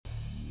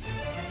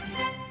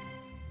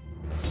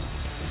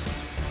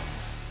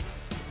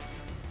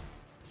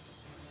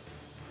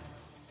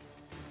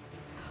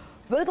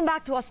Welcome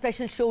back to our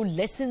special show,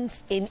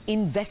 Lessons in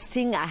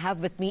Investing. I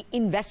have with me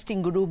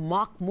investing guru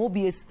Mark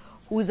Mobius,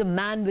 who is a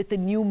man with a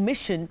new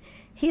mission.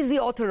 He's the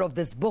author of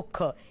this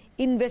book,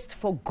 Invest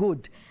for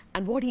Good.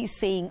 And what he's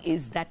saying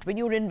is that when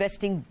you're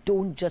investing,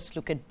 don't just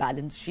look at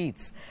balance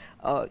sheets.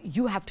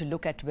 You have to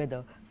look at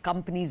whether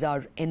companies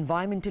are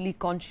environmentally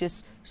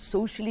conscious,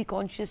 socially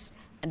conscious,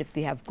 and if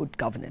they have good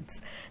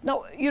governance.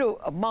 Now,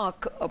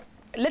 Mark,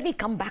 let me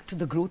come back to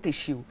the growth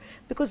issue,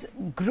 because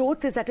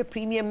growth is at a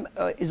premium,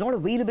 is not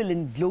available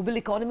in global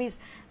economies,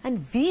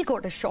 and we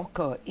got a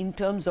shocker in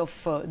terms of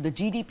the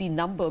GDP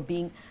number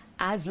being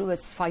as low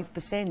as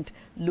 5%,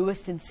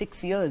 lowest in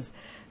 6 years.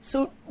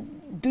 So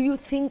do you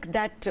think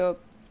that,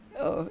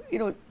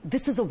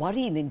 this is a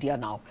worry in India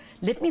now?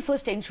 Let me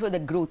first ensure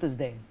that growth is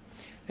there.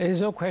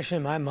 There's no question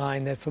in my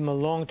mind that from a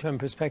long-term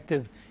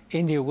perspective,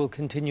 India will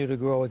continue to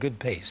grow at a good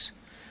pace.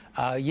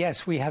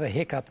 Yes, we have a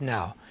hiccup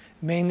now,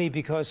 mainly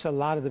because a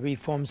lot of the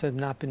reforms have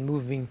not been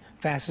moving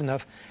fast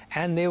enough,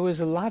 and there was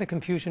a lot of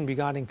confusion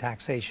regarding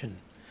taxation.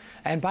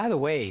 And by the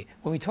way,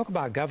 when we talk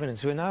about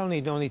governance, we're not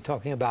only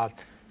talking about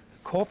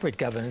corporate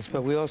governance,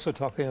 but we're also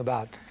talking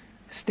about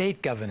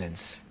state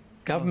governance,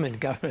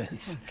 government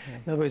governance. Okay.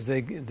 In other words,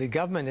 the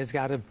government has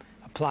got to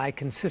apply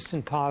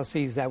consistent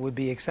policies that would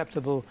be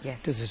acceptable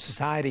to the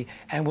society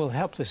and will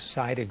help the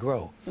society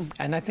grow.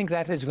 And I think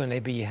that is going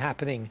to be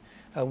happening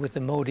with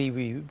the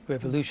Modi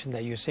revolution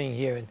that you're seeing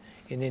here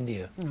in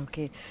India.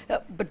 Okay.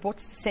 But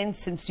what's the sense,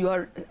 since you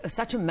are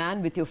such a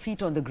man with your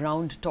feet on the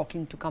ground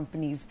talking to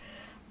companies,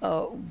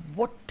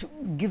 what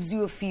gives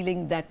you a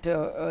feeling that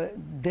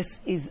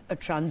this is a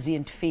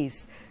transient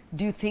phase?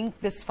 Do you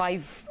think this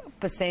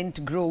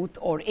 5% growth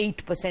or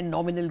 8%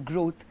 nominal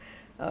growth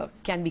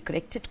can be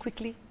corrected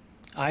quickly?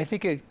 I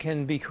think it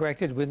can be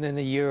corrected within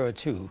a year or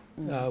two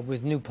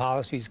with new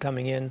policies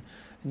coming in,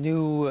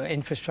 new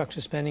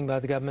infrastructure spending by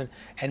the government,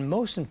 and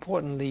most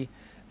importantly,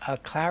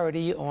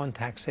 clarity on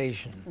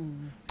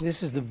taxation.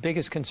 This is the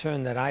biggest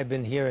concern that I've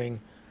been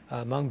hearing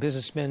among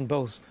businessmen,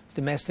 both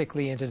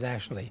domestically and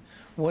internationally.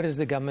 What is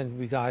the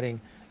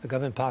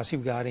government policy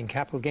regarding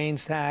capital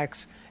gains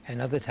tax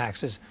and other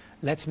taxes?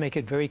 Let's make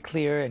it very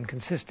clear and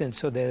consistent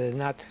so that there are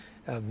not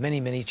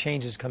many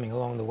changes coming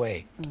along the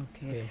way.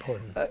 Okay. Very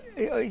important.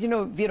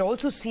 We're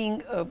also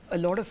seeing a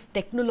lot of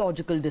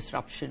technological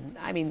disruption.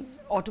 I mean,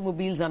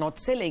 automobiles are not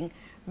selling.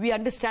 We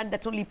understand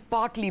that's only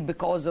partly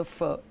because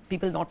of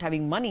people not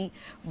having money,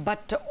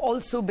 but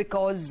also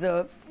because,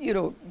 there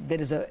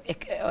is a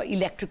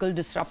electrical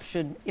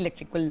disruption,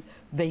 electrical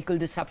vehicle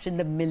disruption,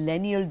 the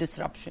millennial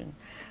disruption.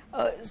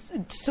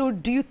 So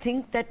do you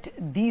think that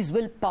these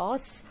will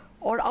pass,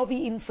 or are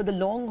we in for the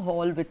long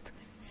haul with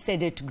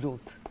sedate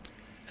growth?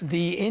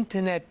 The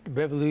internet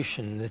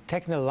revolution, the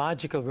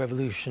technological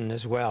revolution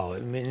as well.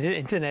 I mean, the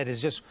internet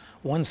is just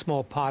one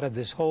small part of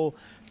this whole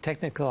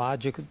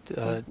technological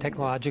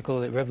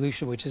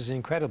revolution, which is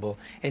incredible.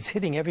 It's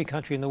hitting every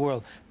country in the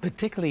world,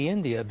 particularly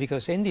India,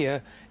 because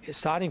India,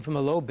 starting from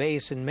a low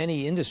base in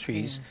many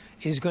industries,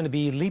 is going to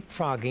be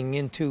leapfrogging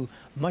into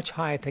much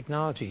higher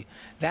technology.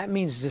 That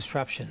means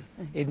disruption.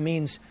 It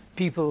means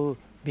people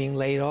being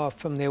laid off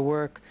from their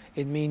work.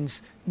 It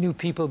means new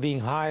people being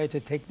hired to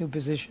take new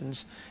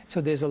positions.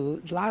 So there's a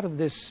lot of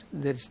this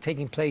that's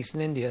taking place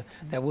in India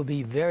that will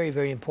be very,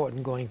 very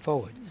important going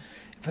forward.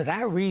 For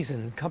that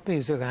reason,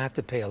 companies are going to have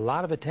to pay a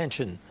lot of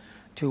attention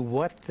to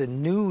what the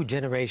new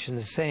generation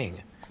is saying,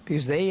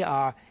 because they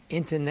are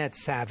internet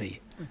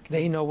savvy. Okay.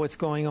 They know what's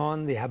going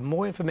on. They have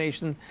more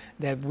information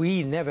that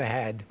we never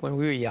had when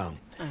we were young.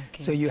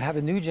 Okay. So you have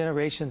a new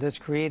generation that's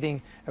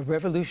creating a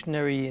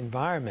revolutionary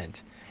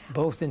environment,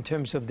 both in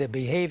terms of their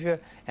behavior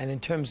and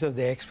in terms of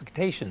their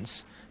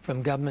expectations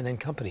from government and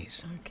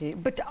companies. Okay,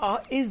 but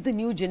is the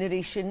new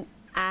generation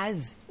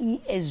as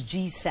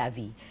ESG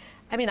savvy?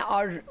 I mean,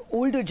 our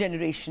older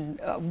generation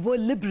were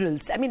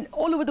liberals. I mean,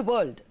 all over the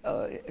world,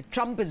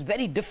 Trump is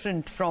very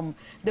different from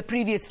the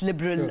previous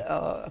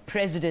liberal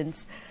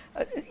presidents.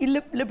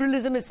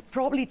 Liberalism is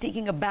probably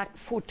taking a back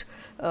foot.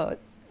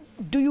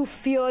 Do you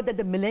fear that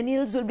the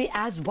millennials will be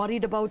as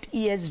worried about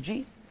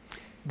ESG?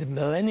 The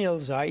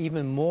millennials are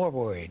even more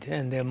worried,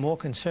 and they're more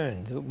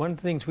concerned. One of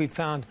the things we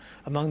found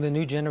among the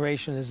new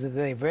generation is that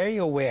they're very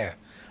aware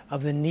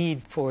of the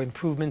need for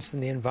improvements in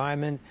the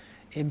environment,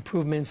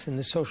 improvements in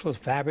the social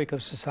fabric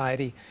of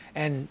society,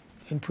 and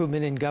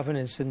improvement in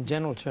governance in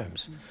general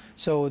terms.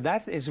 So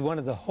that is one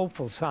of the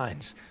hopeful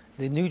signs.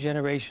 The new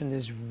generation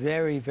is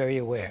very, very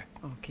aware.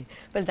 Okay,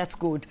 well, that's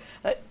good.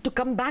 To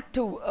come back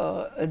to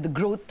the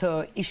growth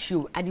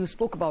issue, and you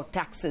spoke about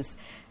taxes.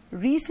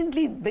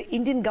 Recently, the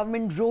Indian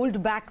government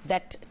rolled back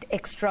that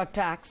extra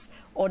tax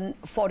on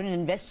foreign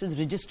investors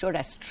registered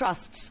as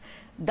trusts.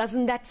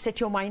 Doesn't that set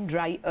your mind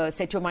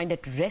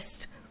at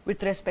rest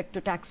with respect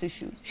to tax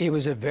issues? It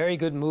was a very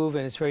good move,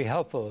 and it's very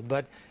helpful.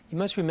 But you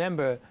must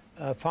remember,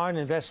 foreign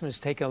investments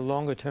take a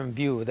longer-term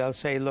view. They'll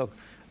say, look,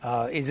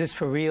 is this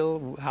for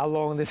real? How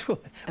long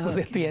will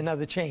there be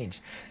another change?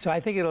 So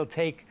I think it'll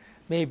take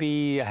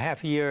maybe a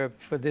half a year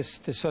for this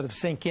to sort of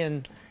sink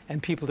in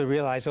and people to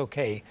realize,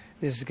 okay,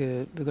 this is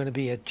going to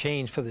be a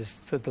change for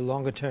the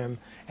longer term,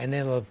 and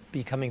then it'll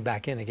be coming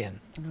back in again.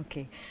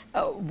 Okay.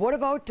 What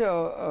about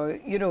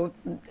the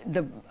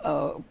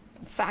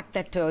fact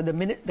that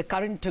the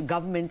current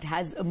government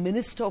has a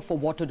minister for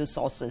water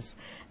resources?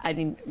 I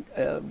mean,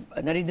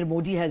 Narendra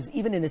Modi has,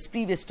 even in his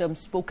previous term,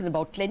 spoken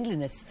about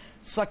cleanliness,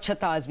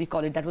 Swachhata as we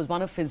call it. That was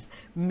one of his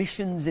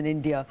missions in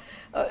India.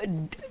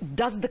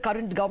 Does the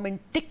current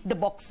government tick the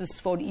boxes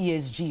for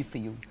ESG for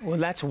you? Well,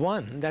 that's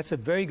one. That's a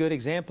very good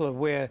example of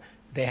where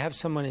they have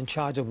someone in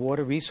charge of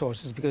water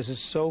resources, because it's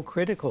so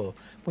critical.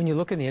 When you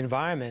look in the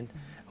environment,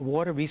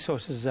 water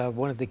resources are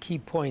one of the key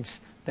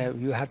points that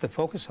you have to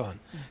focus on.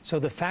 So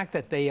the fact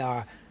that they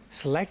are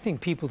selecting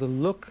people to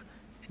look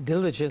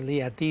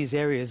diligently at these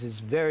areas is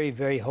very,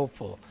 very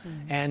hopeful.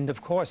 And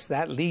of course,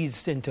 that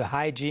leads into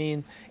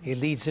hygiene, it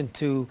leads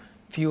into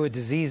fewer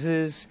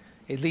diseases,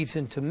 it leads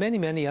into many,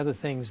 many other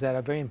things that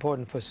are very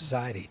important for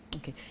society.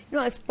 Okay. You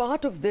know, as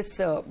part of this,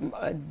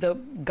 the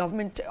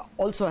government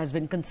also has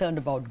been concerned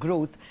about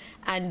growth.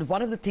 And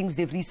one of the things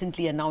they've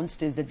recently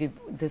announced is that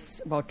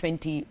there's about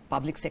 20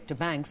 public sector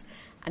banks,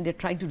 and they're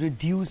trying to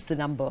reduce the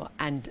number,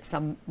 and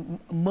some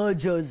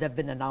mergers have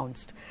been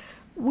announced.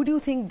 Would you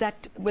think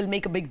that will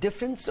make a big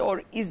difference,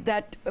 or is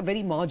that a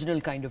very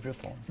marginal kind of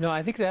reform? No,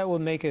 I think that will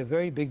make a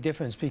very big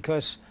difference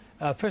because,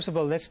 first of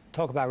all, let's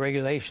talk about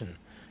regulation.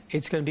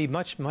 It's going to be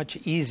much, much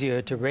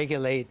easier to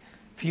regulate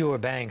fewer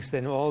banks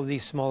than all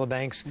these smaller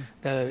banks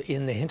that are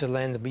in the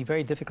hinterland. It'll be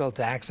very difficult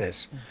to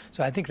access.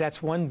 So I think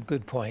that's one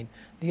good point.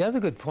 The other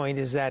good point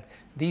is that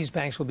these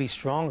banks will be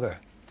stronger.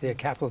 Their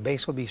capital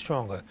base will be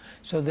stronger.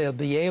 So they'll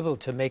be able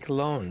to make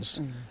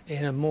loans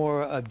in a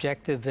more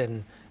objective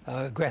and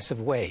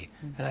aggressive way.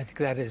 And I think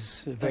that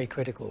is very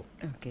critical.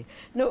 Okay.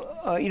 No,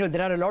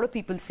 there are a lot of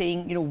people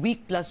saying,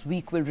 weak plus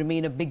weak will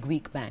remain a big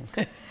weak bank.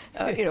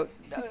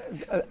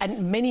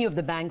 And many of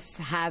the banks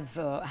have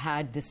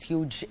had this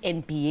huge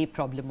NPA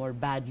problem or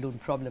bad loan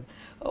problem.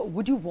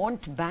 Would you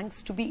want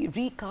banks to be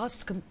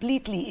recast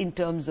completely in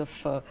terms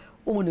of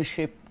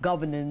ownership,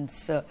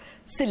 governance,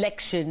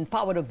 selection,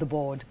 power of the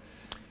board?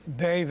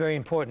 Very, very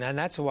important. And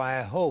that's why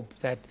I hope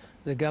that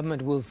the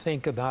government will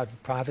think about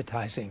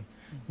privatizing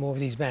more of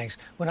these banks.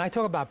 When I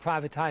talk about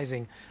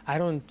privatizing, I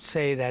don't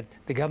say that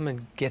the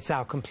government gets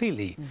out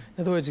completely.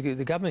 In other words,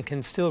 the government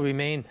can still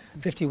remain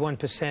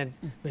 51%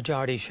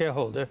 majority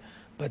shareholder,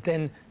 but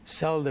then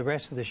sell the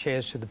rest of the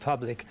shares to the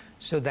public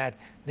so that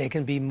there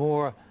can be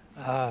more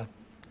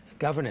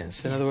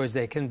governance. In other words,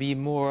 there can be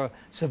more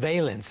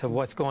surveillance of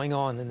what's going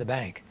on in the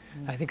bank.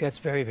 I think that's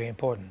very, very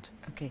important.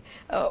 Okay.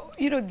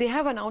 They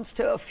have announced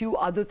a few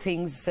other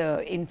things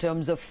in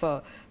terms of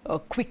a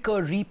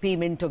quicker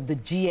repayment of the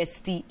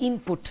GST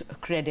input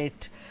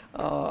credit,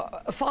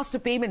 faster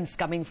payments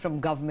coming from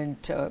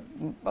government,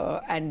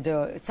 and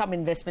some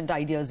investment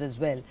ideas as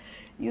well.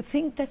 You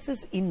think this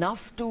is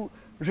enough to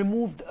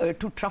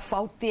to trough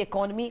out the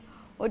economy?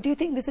 Or do you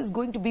think this is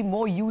going to be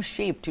more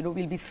U-shaped,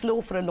 we'll be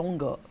slow for a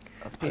longer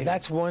period?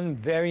 That's one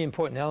very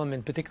important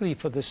element, particularly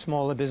for the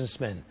smaller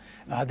businessmen.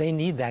 They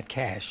need that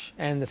cash,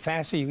 and the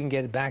faster you can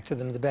get it back to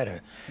them, the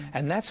better.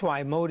 And that's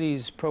why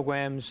Modi's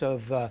programs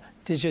of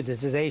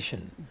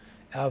digitization,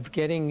 of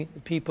getting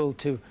people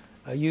to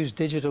use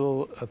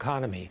digital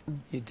economy,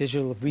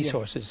 digital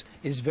resources,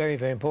 is very,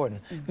 very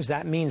important, because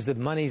that means that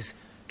monies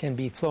can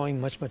be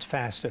flowing much, much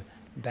faster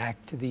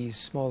back to these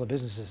smaller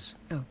businesses.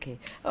 Okay.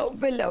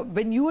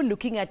 When you are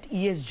looking at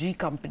ESG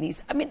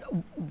companies, I mean,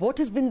 what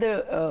has been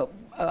the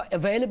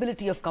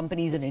availability of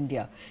companies in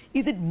India?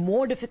 Is it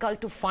more difficult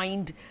to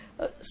find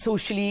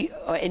socially,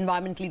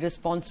 environmentally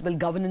responsible,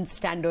 governance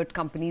standard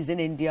companies in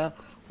India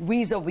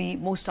vis-a-vis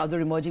most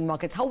other emerging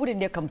markets? How would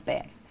India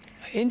compare?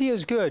 India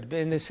is good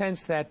in the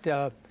sense that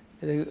the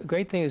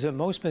great thing is that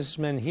most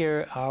businessmen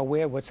here are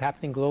aware of what's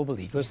happening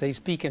globally because they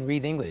speak and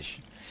read English.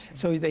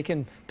 So they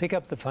can pick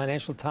up the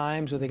Financial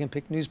Times, or they can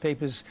pick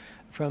newspapers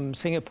from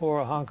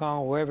Singapore or Hong Kong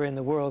or wherever in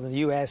the world, in the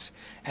U.S.,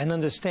 and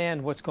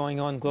understand what's going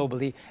on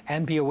globally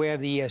and be aware of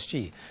the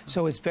ESG.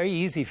 So it's very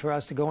easy for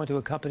us to go into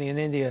a company in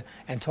India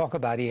and talk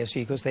about ESG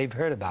because they've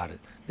heard about it.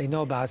 They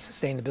know about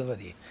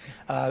sustainability.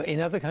 In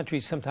other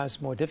countries, sometimes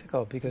it's more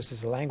difficult because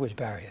there's a language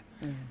barrier.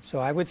 So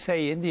I would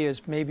say India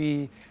is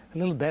maybe a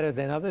little better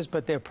than others,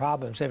 but there are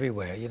problems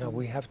everywhere.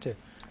 We have to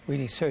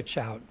really search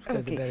out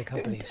the better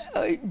companies.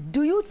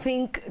 Do you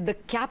think the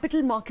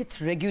capital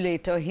markets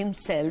regulator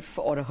himself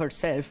or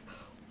herself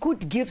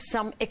could give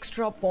some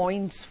extra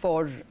points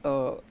for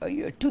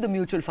to the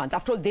mutual funds?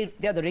 After all, they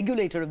are the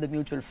regulator of the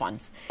mutual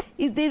funds.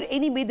 Is there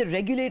any way the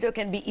regulator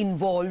can be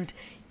involved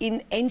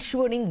in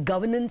ensuring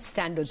governance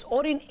standards,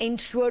 or in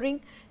ensuring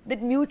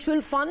that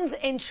mutual funds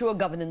ensure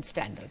governance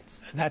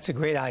standards? That's a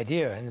great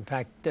idea. And in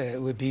fact,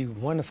 it would be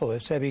wonderful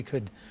if SEBI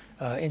could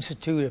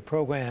institute a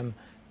program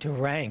to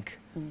rank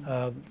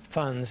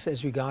funds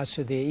as regards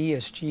to their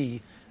ESG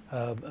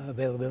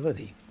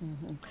availability.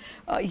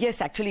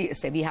 Yes, actually,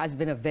 SEBI has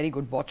been a very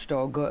good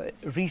watchdog.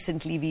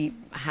 Recently, we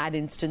had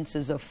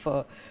instances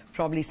of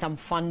probably some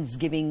funds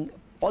giving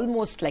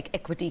almost like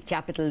equity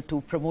capital to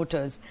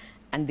promoters,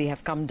 and they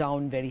have come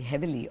down very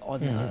heavily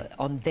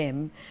on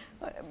them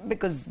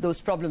because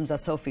those problems are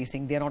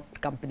surfacing. They're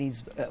not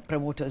companies,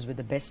 promoters with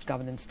the best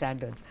governance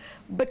standards.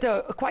 But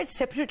quite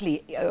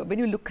separately, when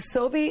you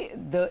survey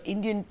the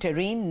Indian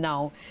terrain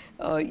now,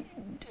 where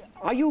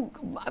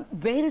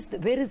is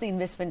the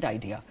investment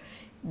idea?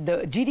 The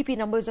GDP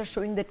numbers are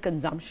showing that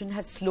consumption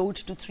has slowed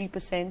to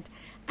 3%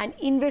 and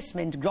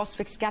investment, gross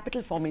fixed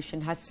capital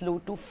formation, has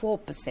slowed to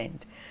 4%.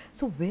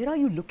 So where are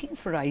you looking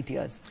for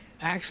ideas?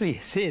 Actually,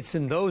 see, it's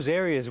in those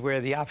areas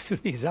where the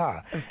opportunities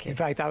are. Okay. In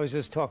fact, I was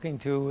just talking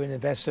to an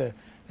investor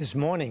this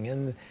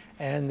morning,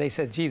 and they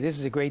said, gee, this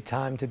is a great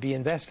time to be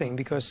investing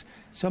because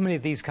so many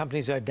of these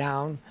companies are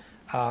down.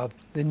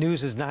 The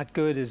news is not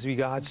good as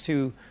regards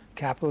to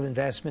capital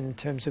investment in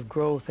terms of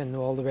growth and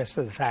all the rest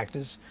of the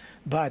factors.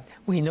 But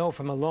we know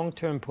from a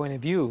long-term point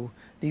of view,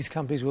 these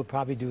companies will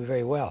probably do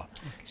very well.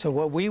 Okay. So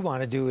what we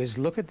want to do is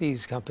look at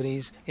these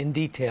companies in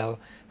detail,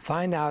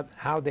 find out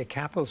how their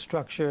capital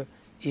structure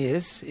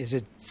is. Is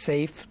it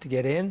safe to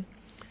get in?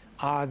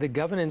 Are the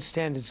governance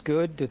standards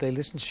good? Do they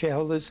listen to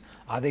shareholders?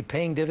 Are they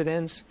paying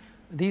dividends?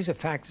 These are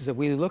factors that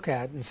we look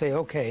at and say,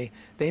 okay,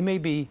 they may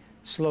be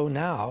slow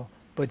now,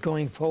 but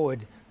going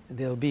forward,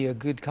 they'll be a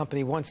good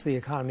company once the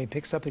economy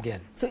picks up again.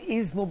 So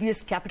is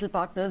Mobius Capital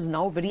Partners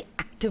now very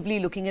actively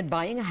looking at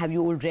buying? Have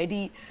you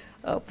already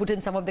put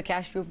in some of the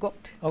cash you've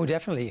got? Oh,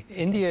 definitely.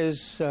 India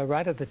is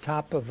right at the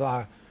top of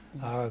our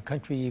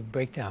country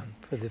breakdown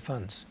for the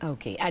funds.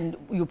 Okay. And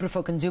you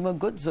prefer consumer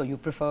goods or you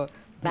prefer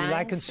banks? We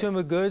like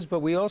consumer goods, but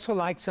we also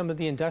like some of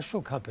the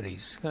industrial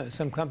companies,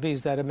 some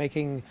companies that are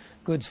making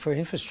goods for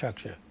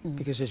infrastructure,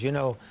 because as you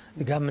know,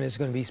 the government is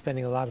going to be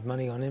spending a lot of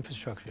money on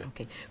infrastructure.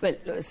 Okay. Well,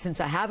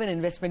 since I have an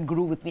investment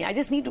guru with me, I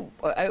just need to,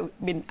 I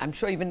mean, I'm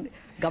sure even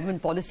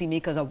government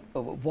policymakers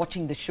are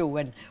watching the show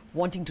and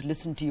wanting to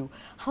listen to you.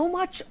 How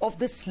much of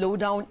the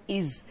slowdown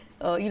is,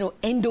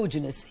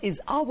 endogenous,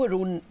 is our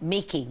own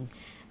making,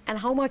 and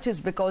how much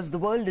is because the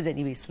world is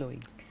anyway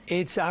slowing?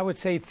 It's, I would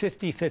say,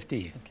 50-50.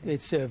 Okay.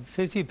 It's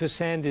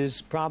 50%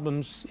 is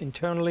problems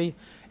internally,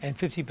 and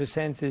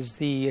 50% is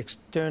the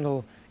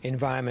external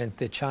environment,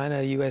 the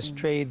China-U.S.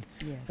 trade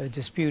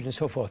dispute and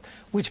so forth,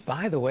 which,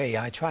 by the way,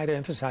 I try to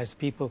emphasize to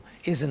people,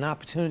 is an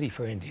opportunity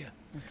for India.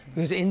 Okay.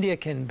 Because India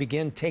can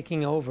begin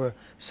taking over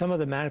some of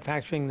the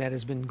manufacturing that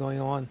has been going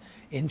on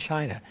in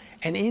China.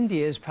 And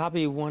India is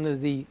probably one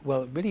of the,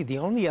 well, really the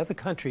only other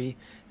country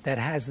that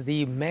has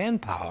the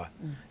manpower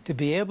to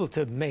be able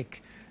to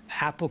make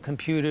Apple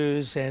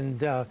computers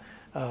and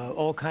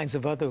all kinds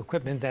of other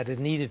equipment that is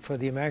needed for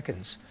the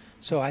Americans.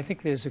 So I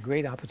think there's a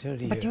great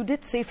opportunity here. But you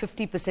did say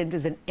 50%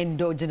 is an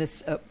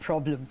endogenous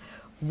problem.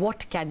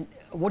 What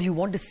do you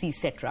want to see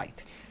set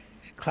right?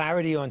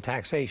 Clarity on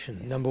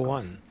taxation, number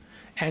one.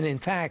 And in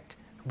fact,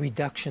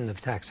 reduction of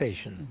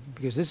taxation.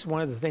 Because this is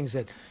one of the things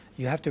that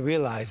you have to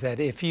realize, that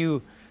if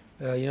you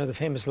the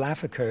famous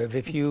Latha curve,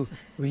 if you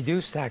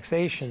reduce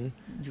taxation,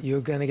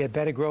 you're going to get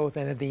better growth,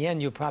 and at the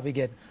end, you'll probably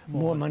get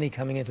more money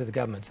coming into the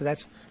government. So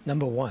that's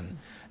number one.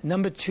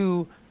 Number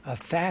two, a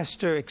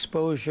faster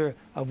exposure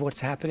of what's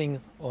happening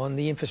on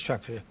the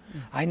infrastructure.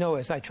 I know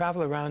as I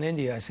travel around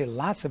India, I see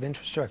lots of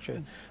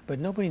infrastructure, but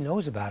nobody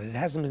knows about it. It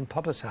hasn't been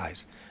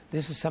publicized.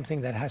 This is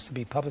something that has to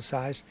be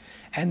publicized.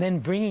 And then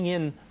bringing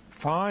in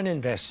foreign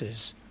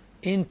investors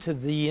into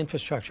the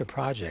infrastructure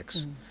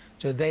projects.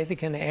 So they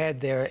can add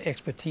their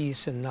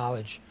expertise and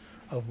knowledge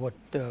of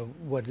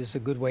what is a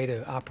good way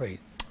to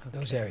operate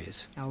those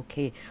areas.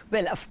 Okay.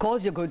 Well, of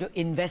course, you're going to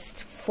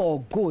invest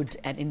for good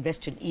and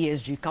invest in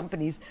ESG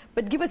companies.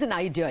 But give us an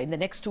idea, in the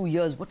next 2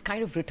 years, what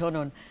kind of return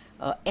on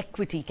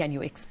equity can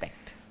you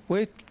expect?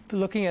 We're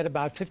looking at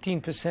about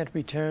 15%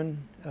 return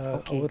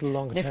over the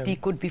longer term. Nifty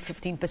could be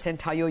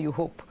 15% higher, you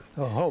hope.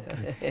 Oh, hope.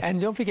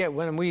 And don't forget,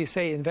 when we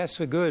say invest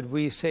for good,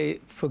 we say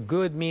for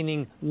good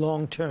meaning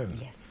long term.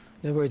 Yes.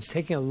 In other words,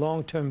 taking a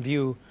long-term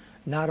view,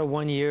 not a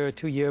 1 year or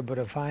 2 year, but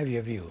a 5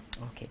 year view.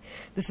 Okay.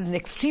 This is an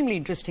extremely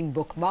interesting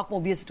book. Mark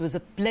Mobius, it was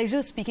a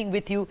pleasure speaking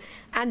with you.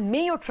 And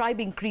may your tribe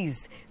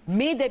increase.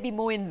 May there be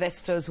more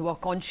investors who are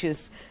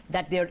conscious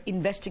that they're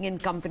investing in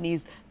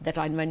companies that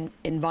are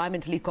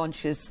environmentally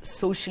conscious,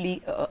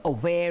 socially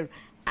aware,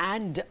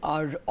 and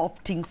are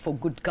opting for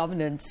good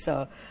governance.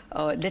 How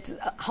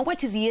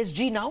much is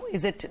ESG now?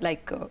 Is it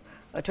like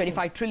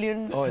 25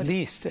 trillion? Oh, at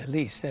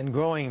least, and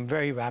growing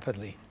very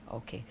rapidly.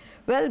 Okay.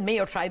 Well, may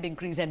your tribe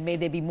increase and may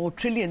there be more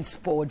trillions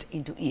poured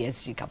into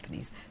ESG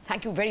companies.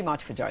 Thank you very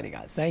much for joining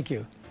us. Thank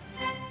you.